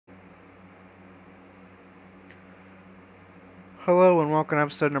Hello and welcome to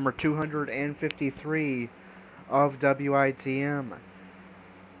episode number 253 of WITM.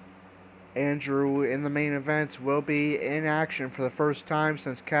 Andrew in the main event will be in action for the first time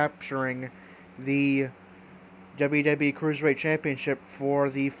since capturing the WWE Cruiserweight Championship for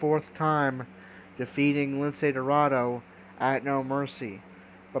the fourth time, defeating Lince Dorado at No Mercy.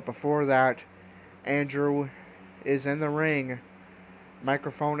 But before that, Andrew is in the ring,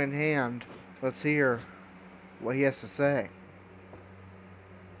 microphone in hand. Let's hear what he has to say.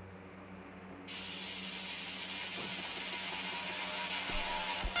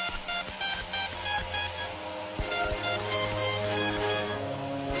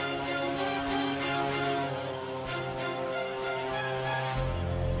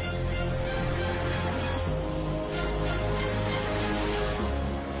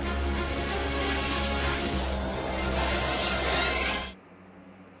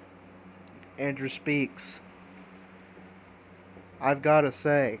 Andrew speaks. I've got to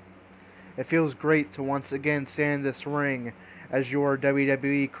say, it feels great to once again stand in this ring as your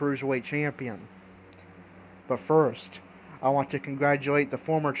WWE Cruiserweight Champion. But first, I want to congratulate the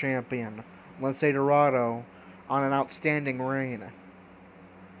former champion, Lince Dorado, on an outstanding reign.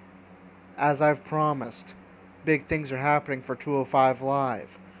 As I've promised, big things are happening for 205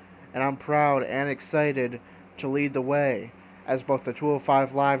 Live, and I'm proud and excited to lead the way as both the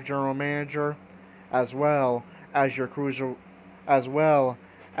 205 Live General Manager, as well as your Cruiserweight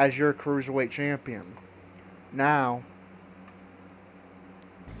Champion. Now,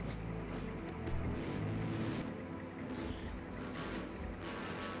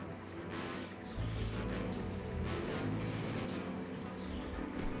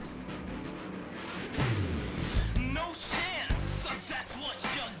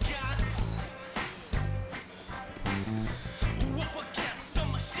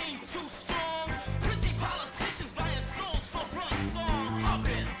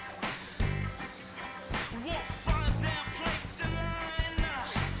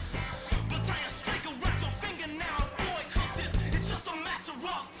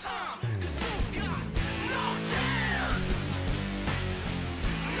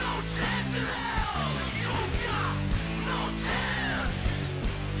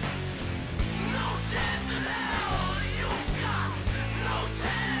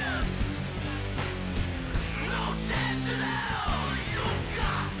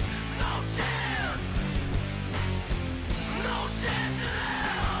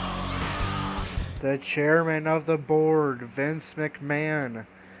 the chairman of the board, Vince McMahon,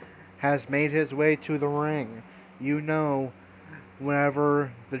 has made his way to the ring. You know,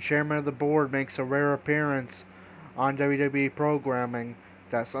 whenever the chairman of the board makes a rare appearance on WWE programming,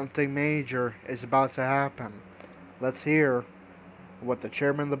 that something major is about to happen. Let's hear what the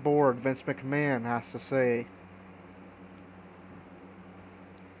chairman of the board, Vince McMahon, has to say.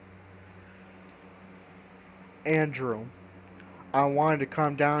 Andrew, I wanted to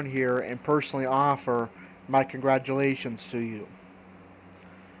come down here and personally offer my congratulations to you.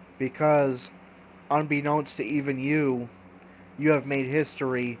 Because, unbeknownst to even you, you have made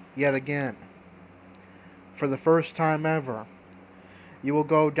history yet again. For the first time ever, you will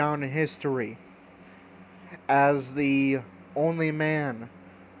go down in history as the only man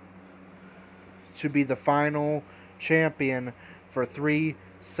to be the final champion for 3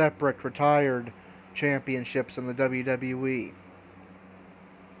 separate retired championships in the WWE.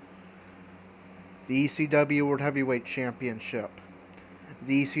 The ECW World Heavyweight Championship,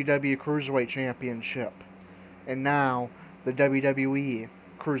 the ECW Cruiserweight Championship, and now the WWE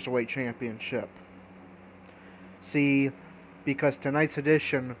Cruiserweight Championship. See, because tonight's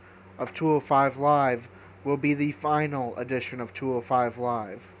edition of 205 Live will be the final edition of 205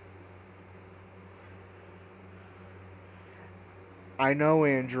 Live. I know,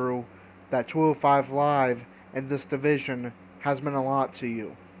 Andrew, that 205 Live and this division has meant a lot to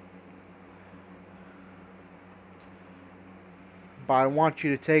you. But I want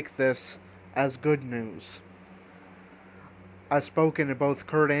you to take this as good news. I've spoken to both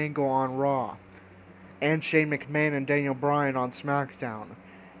Kurt Angle on Raw, and Shane McMahon and Daniel Bryan on SmackDown,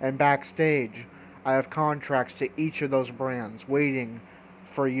 and backstage, I have contracts to each of those brands waiting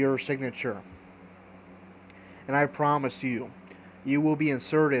for your signature. And I promise you, you will be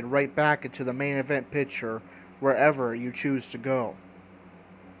inserted right back into the main event picture wherever you choose to go.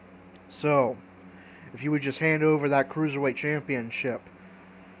 So, if you would just hand over that Cruiserweight Championship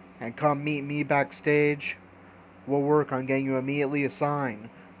and come meet me backstage, we'll work on getting you immediately assigned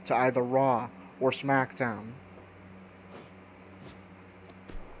to either Raw or SmackDown.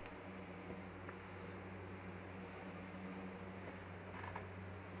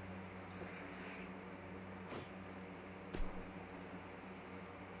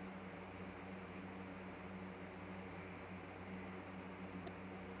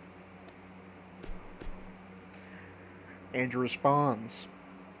 Andrew responds.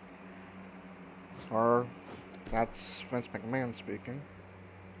 Or, that's Vince McMahon speaking.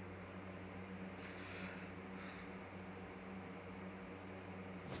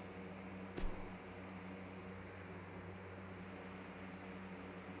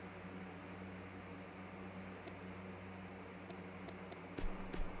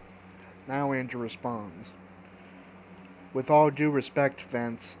 Now Andrew responds. With all due respect,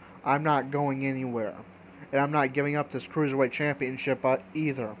 Vince, I'm not going anywhere. And I'm not giving up this Cruiserweight Championship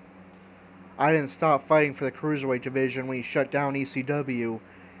either. I didn't stop fighting for the Cruiserweight division when he shut down ECW,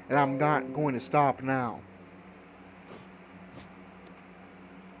 and I'm not going to stop now.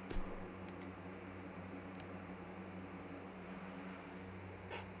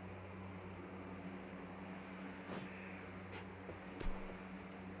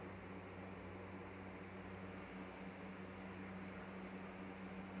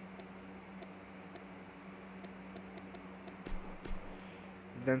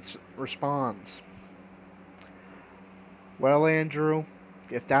 Vince responds. Well, Andrew,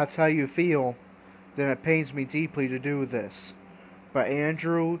 if that's how you feel, then it pains me deeply to do this. But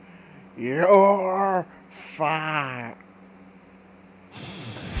Andrew, you're fired.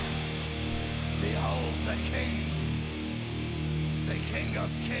 Behold the King of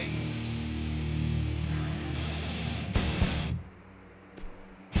Kings.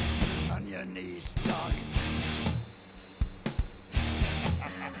 On your knees, dog.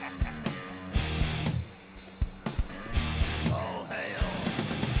 All hail.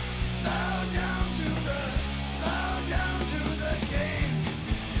 Bow down to the King.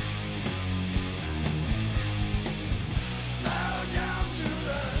 Bow down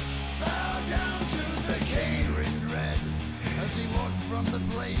to the King in red as he walked from the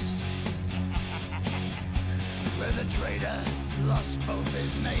place where the traitor lost both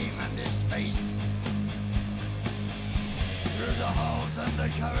his name and his face. Through the halls and the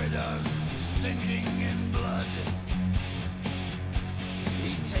corridors, stinking in blood,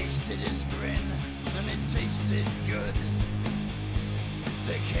 he tasted his grin, and it tasted good.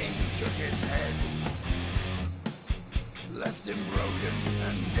 The King took his head, left him broken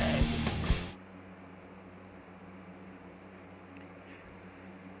and dead.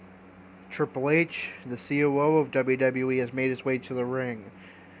 Triple H, the COO of WWE, has made his way to the ring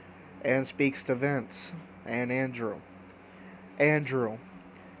and speaks to Vince and Andrew. Andrew,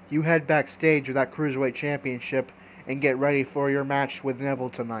 you head backstage with that Cruiserweight Championship and get ready for your match with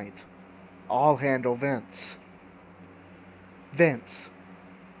Neville tonight. I'll handle Vince. Vince,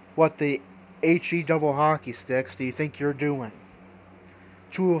 what the HE double hockey sticks do you think you're doing?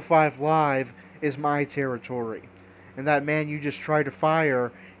 205 Live is my territory, and that man you just tried to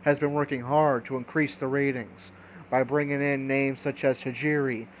fire has been working hard to increase the ratings by bringing in names such as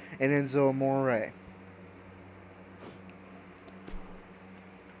Tajiri and Enzo Amore.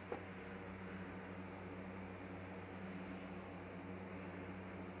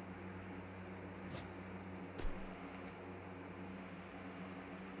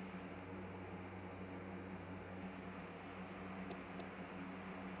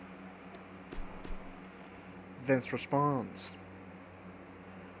 Vince responds.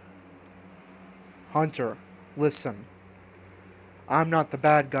 Hunter, listen. I'm not the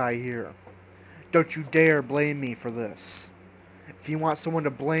bad guy here. Don't you dare blame me for this. If you want someone to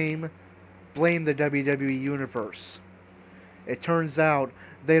blame the WWE Universe. It turns out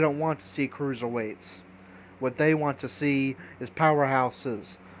they don't want to see cruiserweights. What they want to see is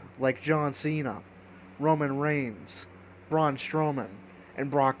powerhouses like John Cena, Roman Reigns, Braun Strowman,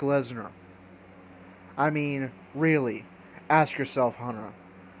 and Brock Lesnar. I mean, really, ask yourself, Hunter.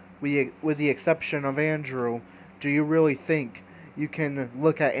 With the exception of Andrew, do you really think you can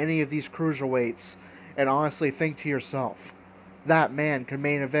look at any of these cruiserweights and honestly think to yourself, that man can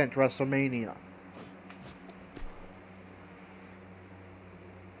main event WrestleMania?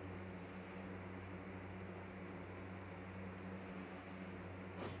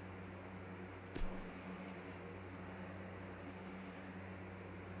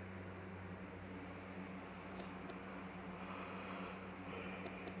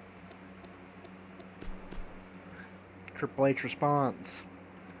 Triple H responds,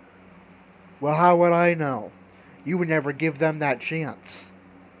 well, how would I know? You would never give them that chance.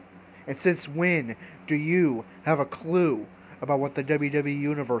 And since when do you have a clue about what the WWE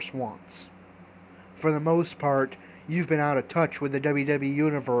Universe wants? For the most part, you've been out of touch with the WWE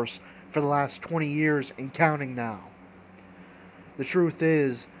Universe for the last 20 years and counting now. The truth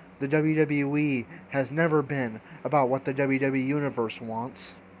is, the WWE has never been about what the WWE Universe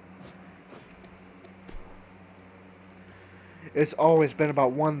wants. It's always been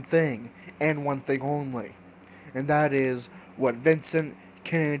about one thing, and one thing only. and that is what Vincent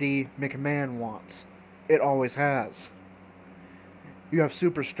Kennedy McMahon wants. It always has. You have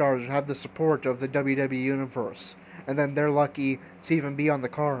superstars who have the support of the WWE Universe, and then they're lucky to even be on the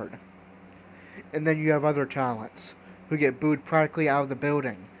card. And then you have other talents who get booed practically out of the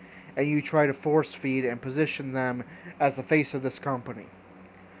building, and you try to force feed and position them as the face of this company.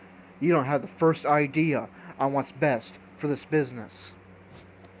 You don't have the first idea on what's best for this business.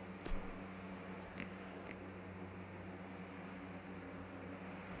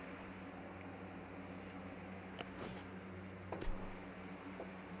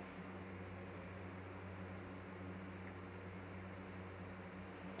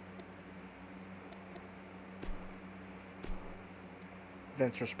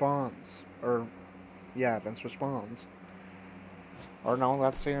 Vince responds. Vince responds. Or no,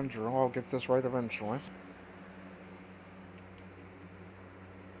 that's Andrew. I'll get this right eventually.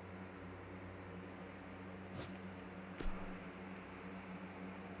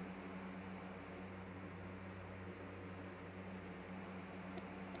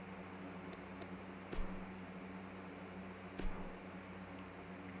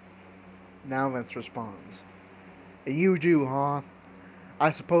 Now Vince responds. You do, huh? I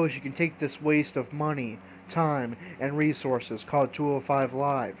suppose you can take this waste of money, time, and resources called 205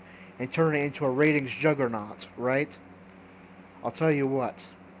 Live and turn it into a ratings juggernaut, right? I'll tell you what.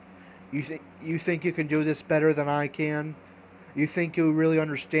 You think you can do this better than I can? You think you really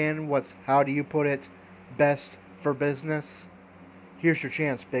understand what's, how do you put it, best for business? Here's your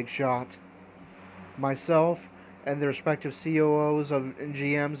chance, big shot. Myself and the respective COOs and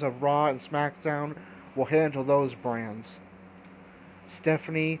GMs of Raw and SmackDown will handle those brands.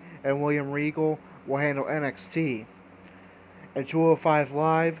 Stephanie and William Regal will handle NXT. And 205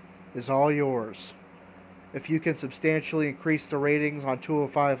 Live is all yours. If you can substantially increase the ratings on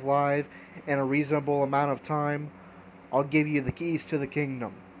 205 Live in a reasonable amount of time, I'll give you the keys to the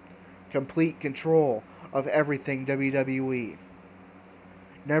kingdom. Complete control of everything WWE.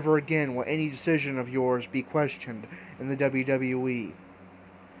 Never again will any decision of yours be questioned in the WWE.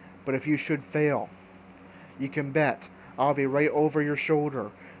 But if you should fail, you can bet I'll be right over your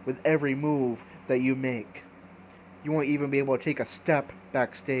shoulder with every move that you make. You won't even be able to take a step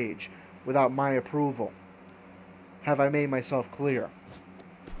backstage without my approval. Have I made myself clear?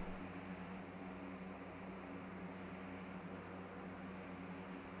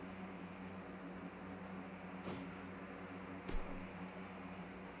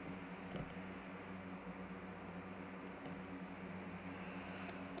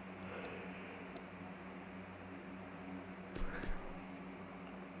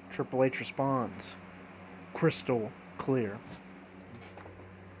 Triple H responds, crystal clear.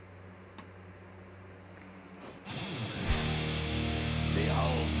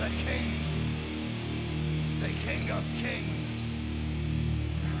 Behold the King of Kings.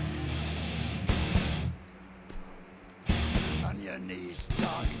 On your knees,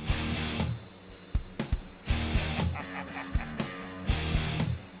 dog.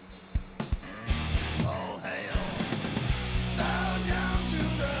 All hail. Bow down to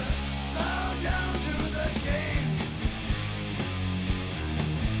the King.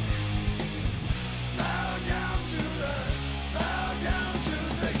 Bow down to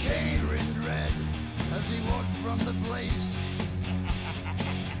the King. In red as he walked from the place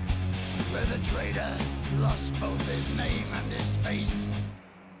where the traitor lost both his name and his face.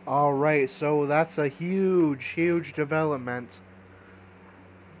 Alright, so that's a huge development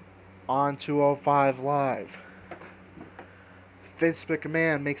on 205 Live. Vince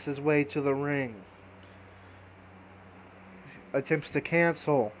McMahon makes his way to the ring. Attempts to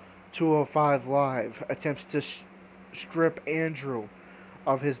cancel 205 Live. Attempts to strip Andrew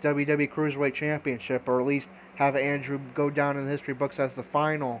of his WWE Cruiserweight Championship, or at least have Andrew go down in the history books as the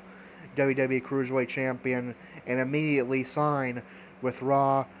final WWE Cruiserweight Champion and immediately sign with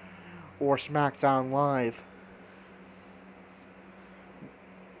Raw or SmackDown Live.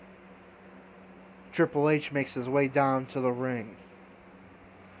 Triple H makes his way down to the ring.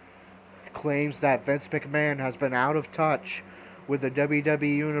 Claims that Vince McMahon has been out of touch with the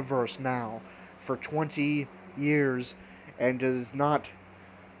WWE Universe now for 20 years and does not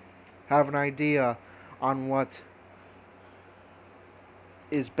have an idea on what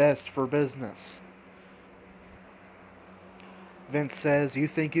is best for business. Vince says, you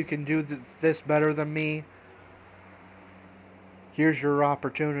think you can do this better than me? Here's your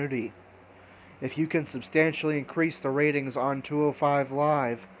opportunity. If you can substantially increase the ratings on 205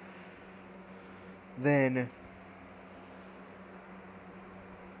 Live, then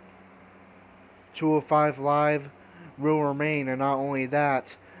 205 Live will remain, and not only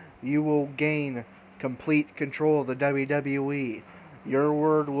that, you will gain complete control of the WWE. Your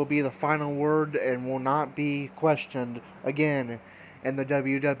word will be the final word and will not be questioned again in the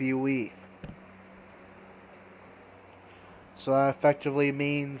WWE. So that effectively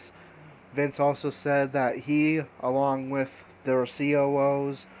means Vince also said that he, along with their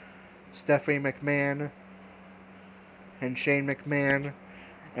COOs, Stephanie McMahon and Shane McMahon,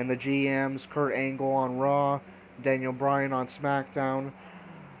 and the GMs, Kurt Angle on Raw, Daniel Bryan on SmackDown,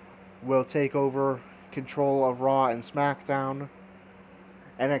 will take over control of Raw and SmackDown.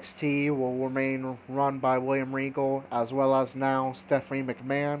 NXT will remain run by William Regal, as well as now Stephanie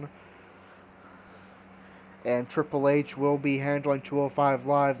McMahon. And Triple H will be handling 205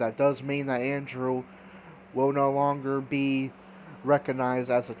 Live. That does mean that Andrew will no longer be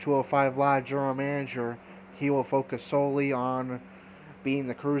recognized as a 205 Live general manager. He will focus solely on being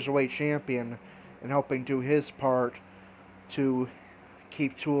the Cruiserweight champion and helping do his part to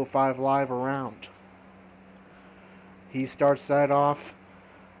keep 205 Live around. He starts that off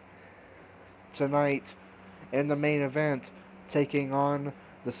tonight in the main event, taking on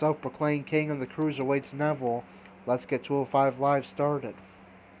the self-proclaimed king of the Cruiserweights, Neville. Let's get 205 Live started.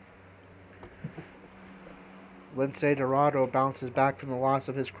 Lince Dorado bounces back from the loss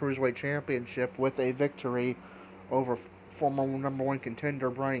of his Cruiserweight Championship with a victory over former number one contender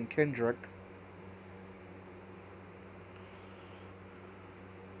Brian Kendrick.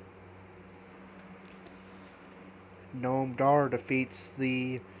 Noam Dar defeats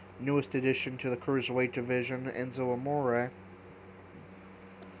the newest addition to the Cruiserweight division, Enzo Amore.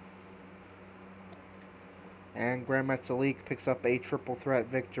 And Gran Metalik picks up a triple threat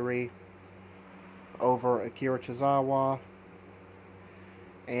victory over Akira Tozawa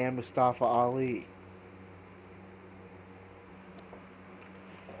and Mustafa Ali.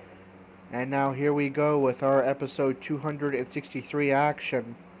 And now here we go with our episode 263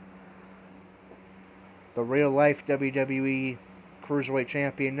 action. The real-life WWE Cruiserweight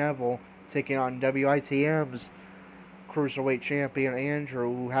Champion Neville taking on WITM's Cruiserweight Champion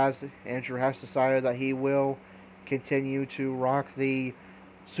Andrew, Andrew has decided that he will continue to rock the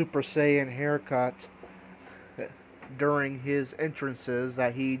Super Saiyan haircut during his entrances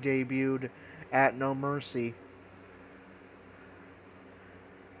that he debuted at No Mercy.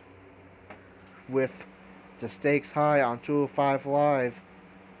 With the stakes high on 205 Live,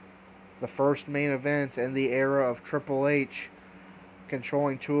 the first main event in the era of Triple H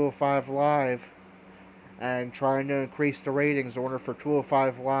controlling 205 Live and trying to increase the ratings in order for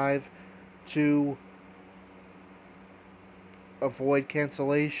 205 Live to avoid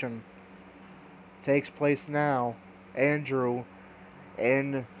cancellation, takes place now. Andrew,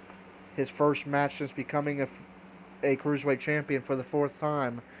 in his first match since becoming a Cruiserweight champion for the fourth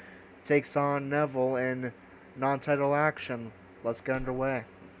time, takes on Neville in non-title action. Let's get underway.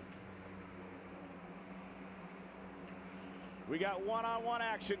 We got one-on-one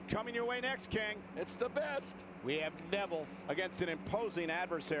action coming your way next, King. It's the best. We have Neville against an imposing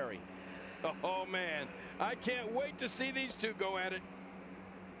adversary. Oh, man. I can't wait to see these two go at it.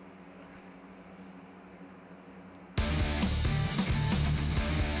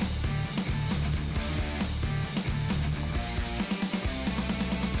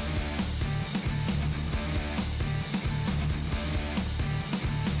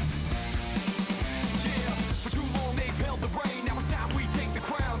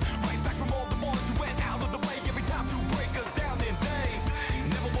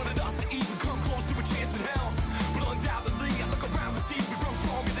 See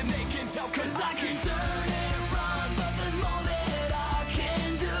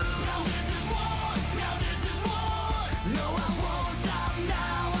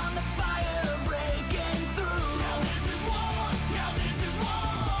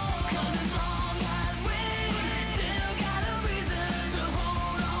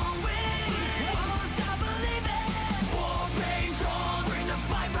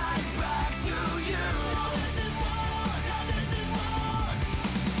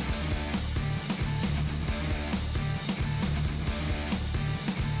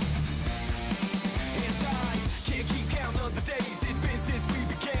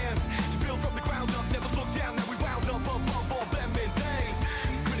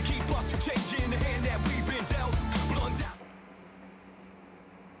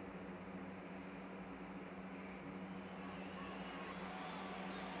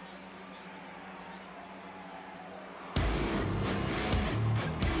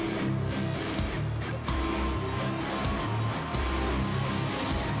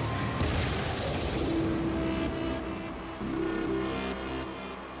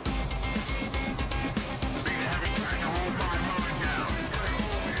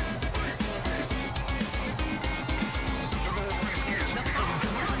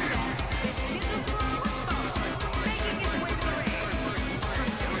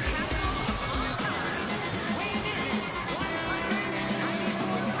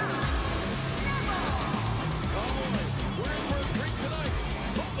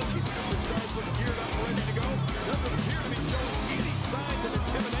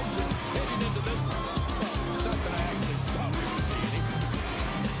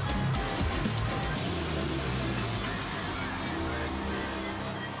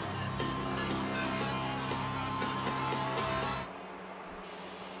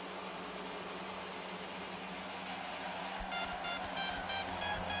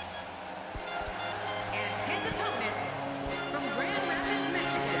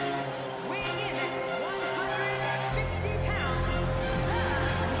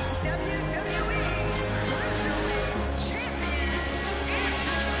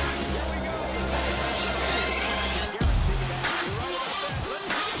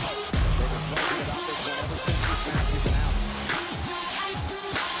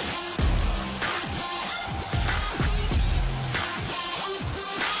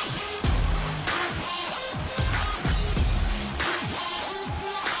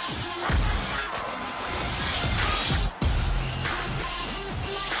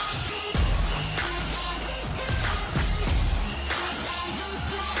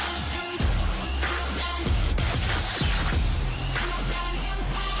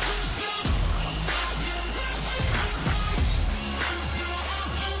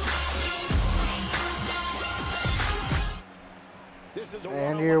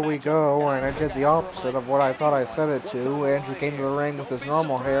And here we go, and I did the opposite of what I thought I set it to. Andrew came to the ring with his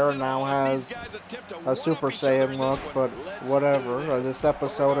normal hair and now has a Super Saiyan look, but whatever. This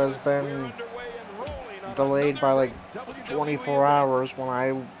episode has been delayed by like 24 hours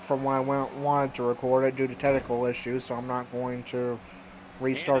from when I wanted to record it due to technical issues, so I'm not going to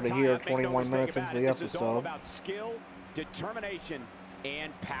restart it here 21 minutes into the episode. This is all about skill, determination,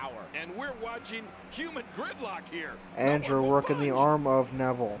 and power. And we're watching human gridlock here. Andrew working the arm of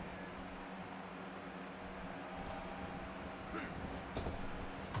Neville.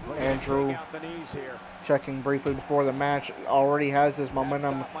 Andrew checking briefly before the match, already has his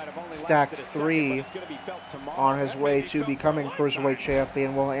momentum stacked 3 on his way to becoming Cruiserweight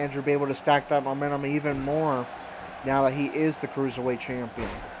champion. Will Andrew be able to stack that momentum even more now that he is the Cruiserweight champion?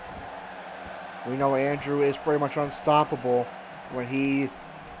 We know Andrew is pretty much unstoppable when he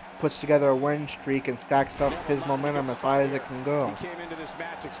puts together a win streak and stacks up his momentum as high as it can go. He came into this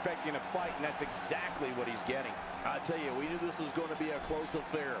match expecting a fight, and that's exactly what he's getting. I tell you, we knew this was going to be a close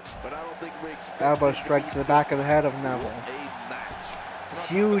affair, but I don't think we expected elbow strike to the back of the head of Neville.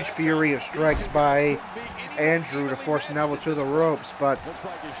 Huge furious strikes by Andrew to force Neville to the ropes, but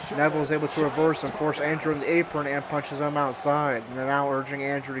Neville is able to reverse and force Andrew in the apron and punches him outside. And now urging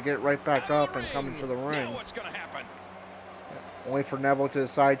Andrew to get right back up and come into the ring. Only for Neville to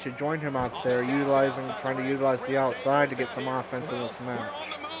decide to join him out there, trying to utilize the outside to get some offense in this match.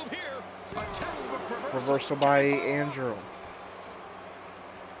 Reversal by Andrew.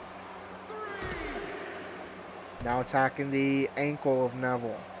 Now attacking the ankle of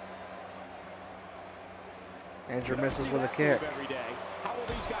Neville. Andrew misses with a kick.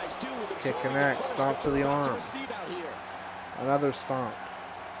 Kick connects. Stomp to the arm. Another stomp.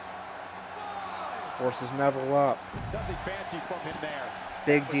 Forces Neville up. Nothing fancy from him there.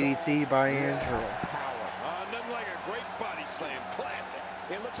 Big DDT by Andrew. Nothing like a great body slam. Classic.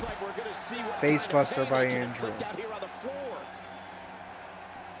 It looks like we're going to see what Face buster by Andrew.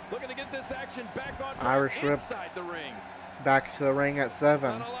 Looking to get this action back on Irish whip inside the ring. back to the ring at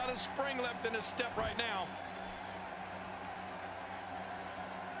 7. Not a lot of spring left in his step right now.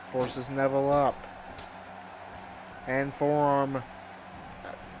 Forces Neville up. And forearm,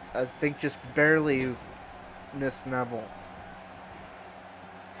 I think just barely missed Neville.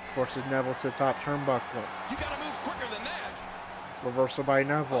 Forces Neville to the top turnbuckle. You gotta move quicker than that. Reversal by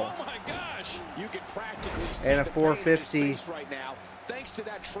Neville. Oh my gosh. You can practically see And a the pain in his 450 face right now, thanks to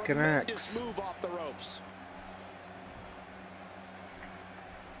that connects. tremendous move off the ropes.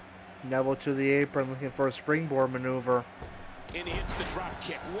 Neville to the apron looking for a springboard maneuver. And he hits the drop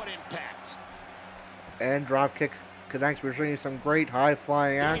kick. What impact. And drop kick connects. We're seeing some great high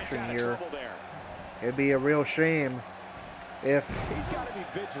flying action here. It'd be a real shame if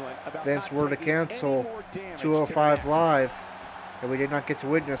Vince were to cancel 205 Live and we did not get to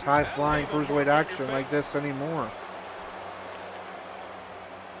witness high flying cruiserweight action like this anymore.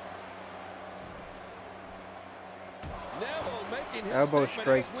 Elbow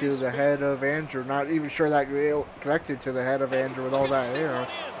strike to the head of Andrew. Not even sure that connected to the head of Andrew with all that hair.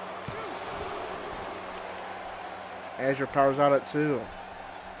 Andrew powers out at 2.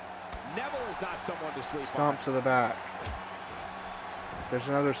 Neville is not someone to sleep Stomp on. to the back. There's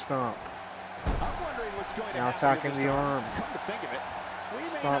another stomp. I'm wondering what's going Now to attacking the arm. Come to think of it, we may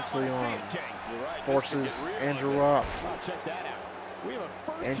Stomp not to the want see arm. it, King. You're right. Forces Andrew up Well, check that out. We have a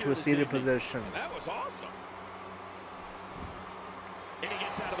first into here a this seated evening. position. That was awesome. And he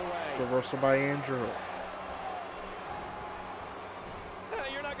gets out of the way. Reversal by Andrew.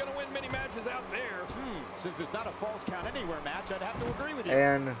 You're not going to win many matches out there. Since it's not a false count anywhere match, I'd have to agree with you.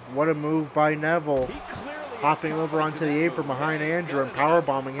 And what a move by Neville. He clearly has Hopping over confidence onto in the that apron move. behind Andrew and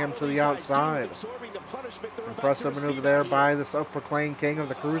powerbombing him to the outside. Absorbing the punishment they're about Impressive to maneuver receive there out by here. the self-proclaimed king of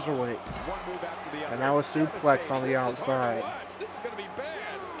the cruiserweights. One move after the other. And now a It's suplex devastating. on the outside. This is going to be bad.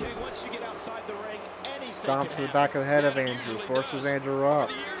 Okay, once you get outside the ring, anything Stomp can to the happen. back of the head of Yeah, it Andrew. usually Forces does. Andrew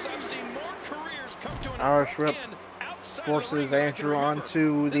up. Over the years, I've seen more careers come to an Irish abrupt whip end outside of the forces ring than I can Andrew remember.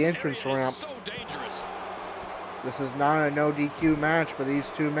 onto the This entrance area is ramp. so dangerous. This is not a no DQ match, but these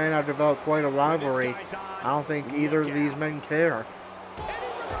two men have developed quite a rivalry. I don't think either of these men care. And he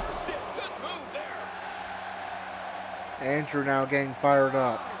reversed it. Good move there. Andrew now getting fired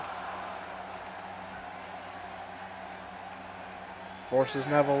up. Forces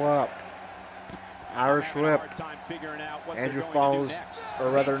Neville up. Irish whip. Andrew falls, or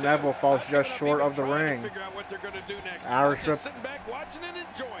rather Neville falls just short of the ring. Irish whip Sitting back, watching and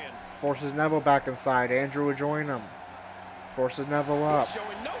enjoying. forces Neville back inside. Andrew will join him. Forces Neville up. Showing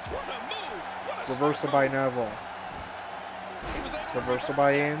no what a move. What a Reversal smart by move. Neville. He was able to Reversal reverse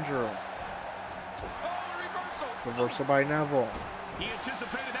by it. Andrew. Oh, reversal. Reversal by Neville. He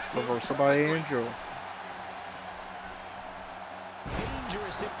anticipated that. Reversal by Andrew.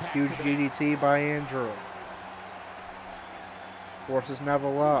 Dangerous impact. Huge DDT by Andrew. Forces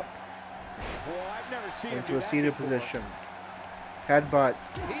Neville up Boy, I've never seen him into do a that seated before. position. Headbutt.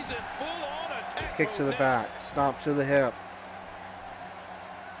 He's in full-on attack Kick to mode the now. back. Stomp to the hip.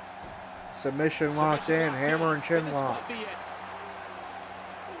 Submission locked in. Hammer and chin This lock. might be it.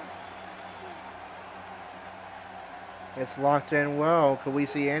 It's locked in well. Could we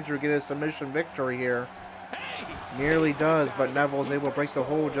see Andrew get a submission victory here? Hey! Nearly does, but Neville is able to break the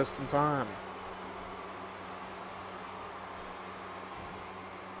hold just in time.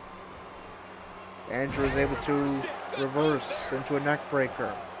 Andrew is able to reverse into a neck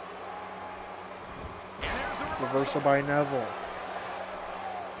breaker. Reversal by Neville.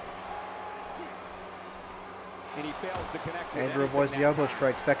 And he fails to connect with Andrew anything avoids the that elbow time.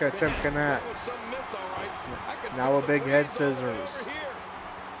 strike. Second attempt That was connects. some miss, all right. I could Now feel a the big breeze head all the way scissors. over here.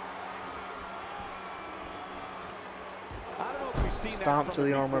 I don't know if we've seen that Stomp from to the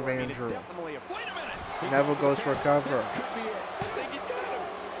him arm of before. I mean, it's Andrew. definitely a- Wait a minute. Neville goes for a cover. This could be it. I think he's got him.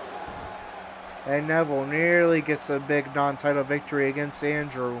 And Neville nearly gets a big non-title victory against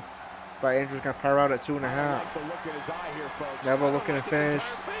Andrew. But Andrew's going to power out at 2.5. I like the look in his eye here, folks. Neville looking to finish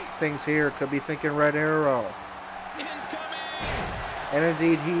things here. Could be thinking Red Arrow. Incoming. And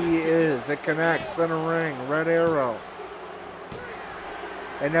indeed he is. It connects. Center ring. Red Arrow.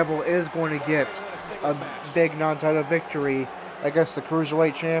 And Neville is going to get a big non-title victory against the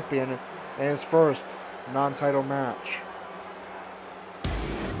Cruiserweight champion in his first non-title match.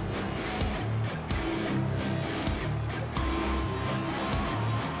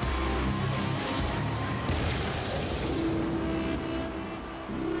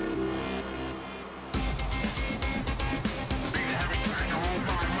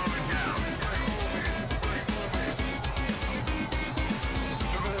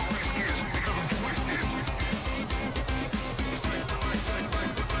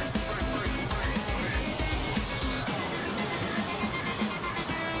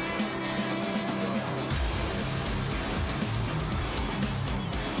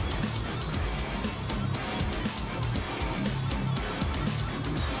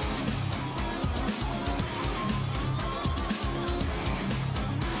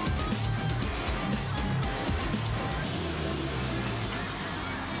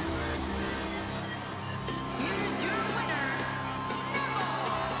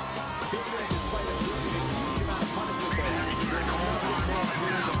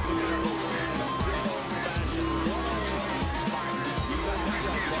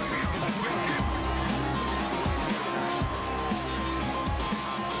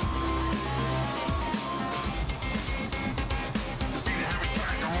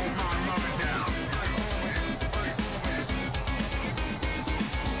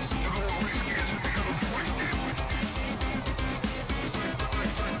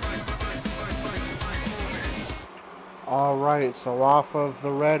 Alright, so off of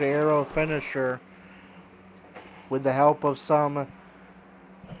the Red Arrow finisher, with the help of some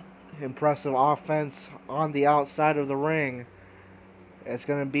impressive offense on the outside of the ring, it's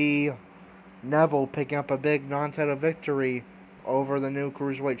going to be Neville picking up a big non-title victory over the new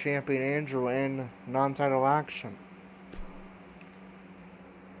Cruiserweight champion Andrew in non-title action.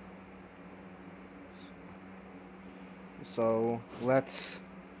 So let's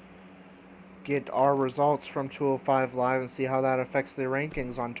get our results from 205 Live and see how that affects the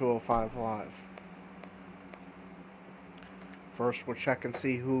rankings on 205 Live. First, we'll check and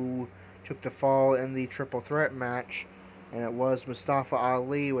see who took the fall in the triple threat match, and it was Mustafa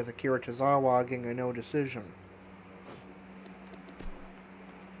Ali with Akira Tozawa getting a no decision.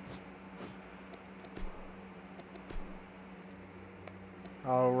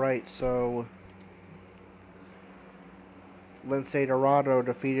 Alright, so Lince Dorado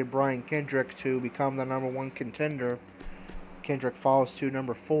defeated Brian Kendrick to become the #1 contender. Kendrick falls to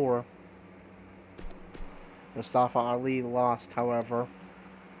number 4. Mustafa Ali lost, however,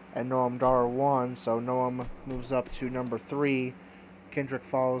 and Noam Dar won, so Noam moves up to number 3. Kendrick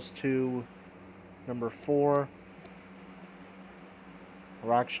falls to number 4.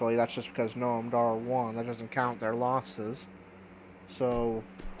 Or actually, that's just because Noam Dar won. That doesn't count their losses. So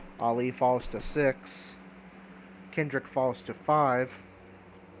Ali falls to 6. Kendrick falls to 5.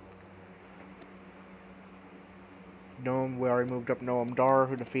 We already moved up Noam Dar,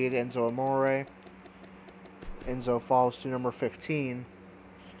 who defeated Enzo Amore. Enzo falls to number 15.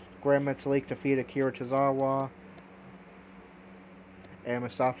 Grand Metalik defeated Akira Tozawa. And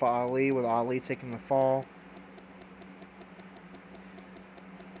Mustafa Ali, with Ali taking the fall.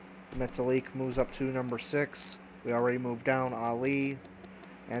 Metalik moves up to number 6. We already moved down Ali,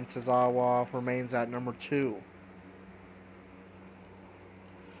 and Tozawa remains at number 2.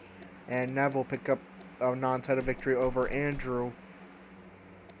 And Neville pick up a non-title victory over Andrew.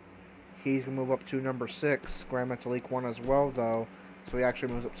 He can move up to number 6. Grand Metalik won as well, though, so he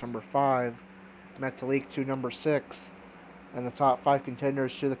actually moves up to number 5. Metalik to number 6. And the top 5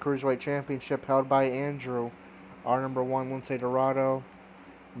 contenders to the Cruiserweight Championship held by Andrew are number 1, Lince Dorado,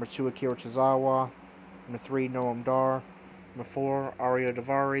 number 2, Akira Tozawa, number 3, Noam Dar, number 4, Arya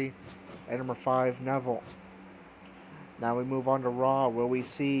Daivari, and number 5, Neville. Now we move on to Raw, where we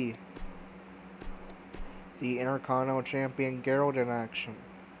see the Intercontinental Champion Gerald in action.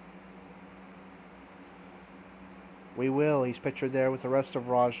 He's pictured there with the rest of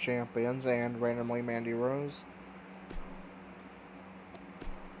Raw's champions and randomly Mandy Rose.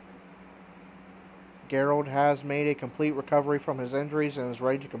 Gerald has made a complete recovery from his injuries and is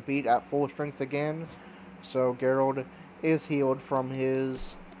ready to compete at full strength again. So Gerald is healed from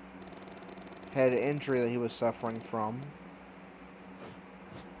his head injury that he was suffering from.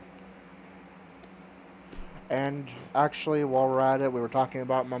 And actually, while we're at it, we were talking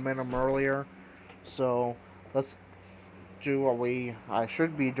about momentum earlier. So let's do what I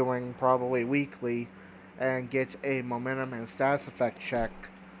should be doing probably weekly and get a momentum and status effect check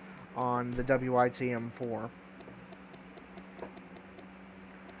on the WITM 4.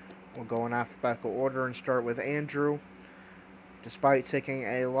 We'll go in alphabetical order and start with Andrew. Despite taking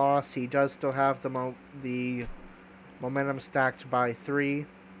a loss, he does still have the momentum stacked by 3,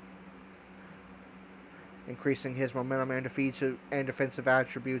 increasing his momentum and defensive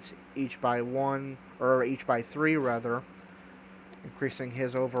attributes each by 3 rather, increasing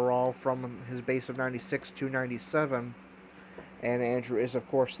his overall from his base of 96 to 97. And Andrew is, of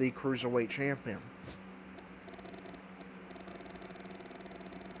course, the Cruiserweight Champion.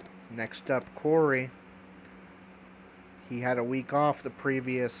 Next up, Corey. He had a week off the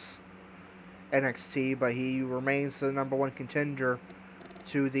previous NXT, but he remains the number 1 contender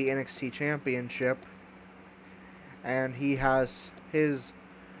to the NXT Championship. And he has his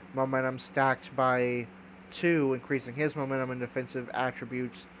momentum stacked by 2, increasing his momentum and defensive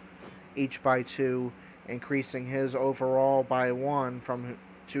attributes each by 2, increasing his overall by 1 from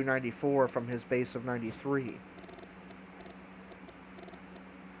 294 from his base of 93.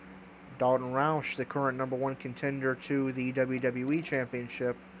 Dalton Roush, the current number 1 contender to the WWE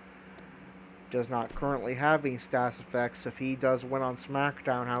Championship, does not currently have any status effects. If he does win on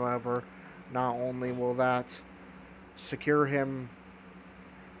SmackDown, however, not only will that secure him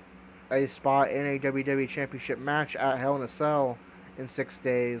a spot in a WWE Championship match at Hell in a Cell in 6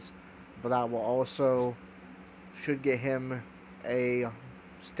 days, but that will also should get him a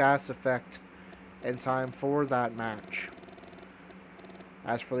status effect in time for that match.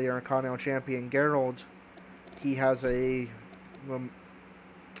 As for the Intercontinental Champion Gerald, he has a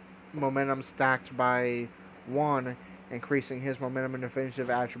momentum stacked by 1, increasing his momentum and defensive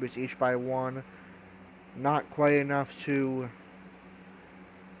attributes each by 1. Not quite enough to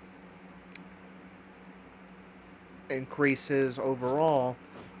increase his overall,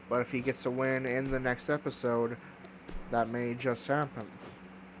 but if he gets a win in the next episode, that may just happen.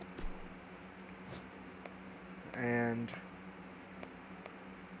 And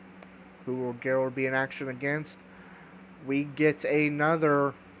who will Gerald be in action against? We get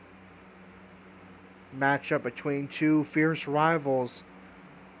another matchup between 2 fierce rivals.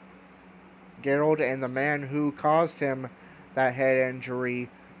 Gerald and the man who caused him that head injury,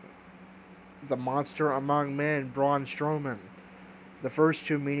 the monster among men, Braun Strowman. The first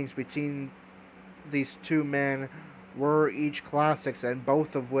 2 meetings between these 2 men were each classics, and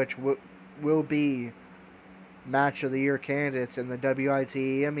both of which will be Match of the Year candidates in the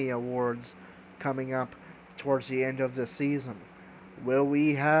WITM Awards coming up towards the end of the season. Will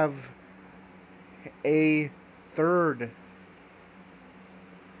we have a third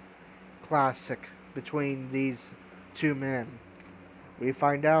classic between these 2 men? We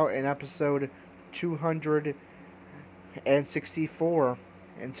find out in episode 264.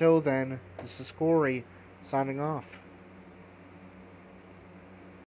 Until then, this is Corey signing off.